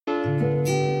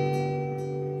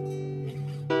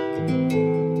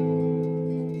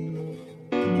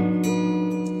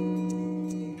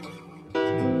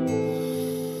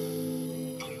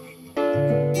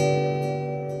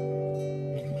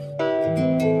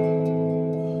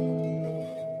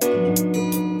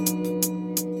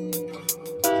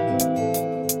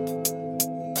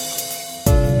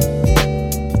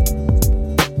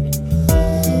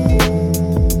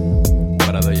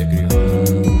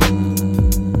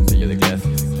Sello de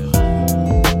clases.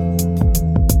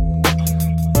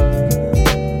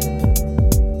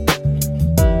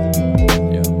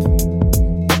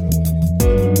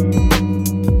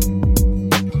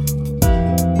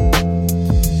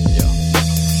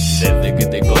 Desde que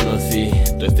te conocí,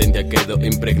 tu esencia quedó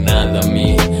impregnada a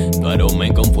mí. Tu aroma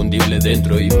inconfundible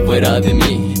dentro y fuera de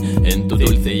mí. En tu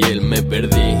dulce hiel me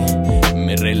perdí.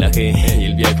 Me relajé y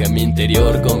el viaje a mi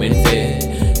interior comencé.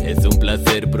 Es un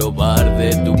placer probar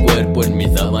de tu cuerpo. En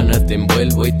mis sábanas te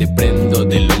envuelvo y te prendo.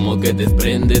 Del humo que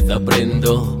desprendes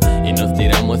aprendo. Y nos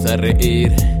tiramos a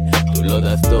reír. Tú lo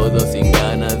das todo sin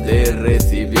ganas de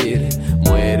recibir.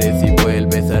 Mueres y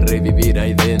vuelves a revivir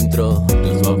ahí dentro.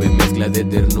 Tu suave mezcla de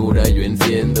ternura yo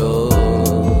enciendo.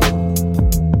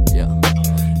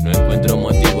 No encuentro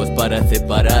motivos para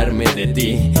separarme de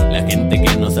ti. La gente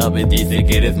que no sabe dice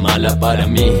que eres mala para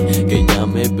mí, que ya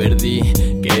me perdí,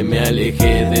 que me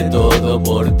alejé de todo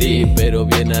por ti. Pero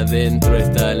bien adentro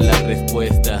está la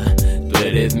respuesta. Tú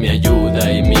eres mi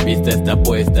ayuda y mi vista está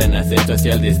puesta en ascenso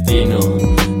hacia el destino.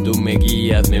 Tú me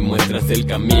guías, me muestras el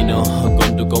camino.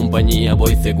 Con tu compañía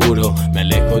voy seguro. Me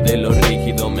alejo de lo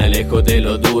rígido, me alejo de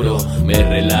lo duro. Me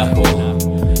relajo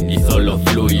y solo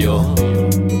fluyo.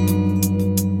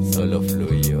 Solo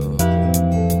fluyo.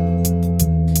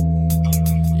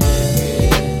 Y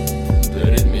es que tú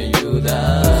eres mi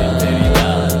ayuda. Tu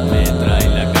sinceridad me trae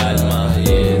la calma. Y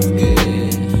es que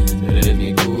tú eres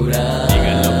mi cura.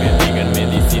 Digan lo que digan,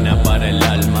 medicina para el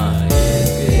alma. Y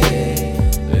es que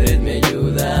tú eres mi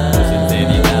ayuda. Tu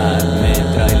sinceridad me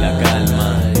trae la calma.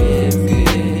 Y es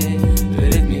que tú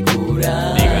eres mi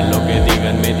cura. Digan lo que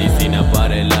digan, medicina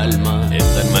para el alma. Es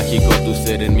tan mágico tu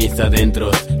ser en mis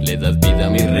adentros. Le das vida a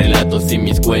mis relatos y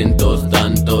mis cuentos.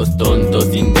 Tantos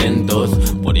tontos intentos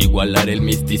por igualar el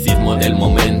misticismo del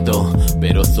momento.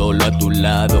 Pero solo a tu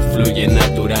lado fluye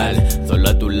natural. Solo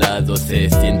a tu lado se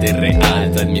siente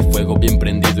real. Traes mi fuego bien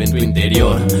prendido en tu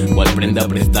interior. Cual prenda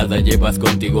prestada llevas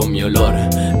contigo mi olor.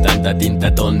 Tanta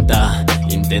tinta tonta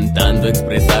intentando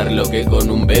expresar lo que con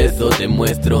un beso te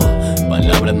muestro.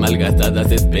 Palabras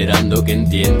malgastadas esperando que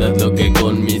entiendas lo que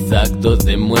con mis actos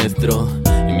demuestro.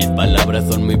 Y mis palabras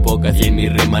son muy pocas y en mi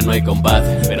rima no hay compás.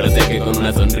 Pero sé que con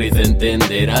una sonrisa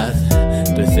entenderás.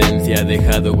 Tu esencia ha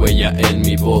dejado huella en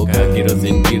mi boca. Quiero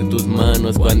sentir tus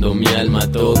manos cuando mi alma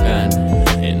tocan.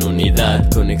 En unidad,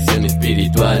 conexión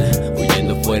espiritual.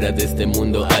 Huyendo fuera de este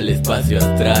mundo al espacio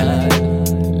astral.